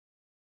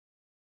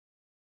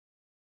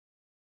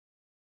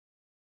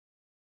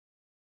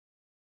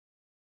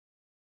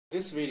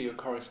This video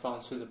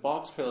corresponds to the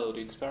box payload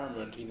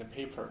experiment in the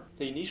paper.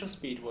 The initial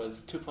speed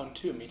was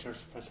 2.2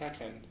 meters per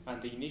second, and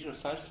the initial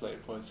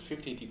sideslip was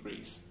 50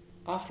 degrees.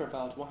 After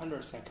about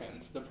 100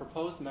 seconds, the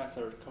proposed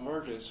method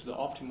converges to the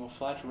optimal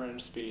flight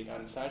range speed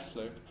and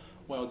sideslip,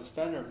 while the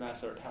standard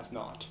method has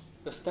not.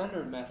 The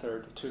standard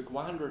method took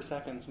 100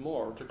 seconds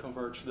more to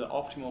converge to the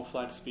optimal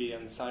flight speed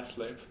and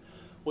sideslip,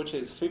 which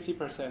is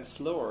 50%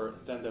 slower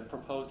than the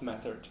proposed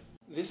method.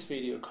 This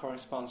video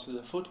corresponds to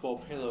the football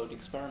payload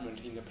experiment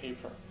in the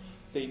paper.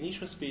 The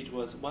initial speed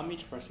was 1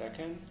 meter per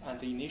second, and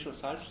the initial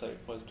sideslip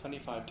was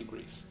 25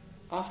 degrees.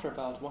 After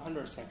about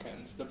 100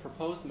 seconds, the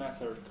proposed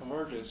method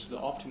converges to the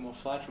optimal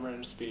flight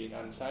range speed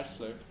and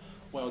sideslip,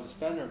 while the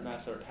standard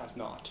method has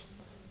not.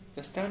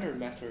 The standard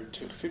method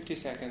took 50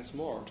 seconds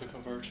more to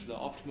converge to the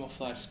optimal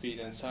flight speed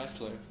and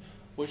sideslip,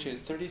 which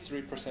is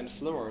 33%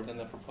 slower than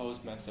the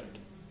proposed method.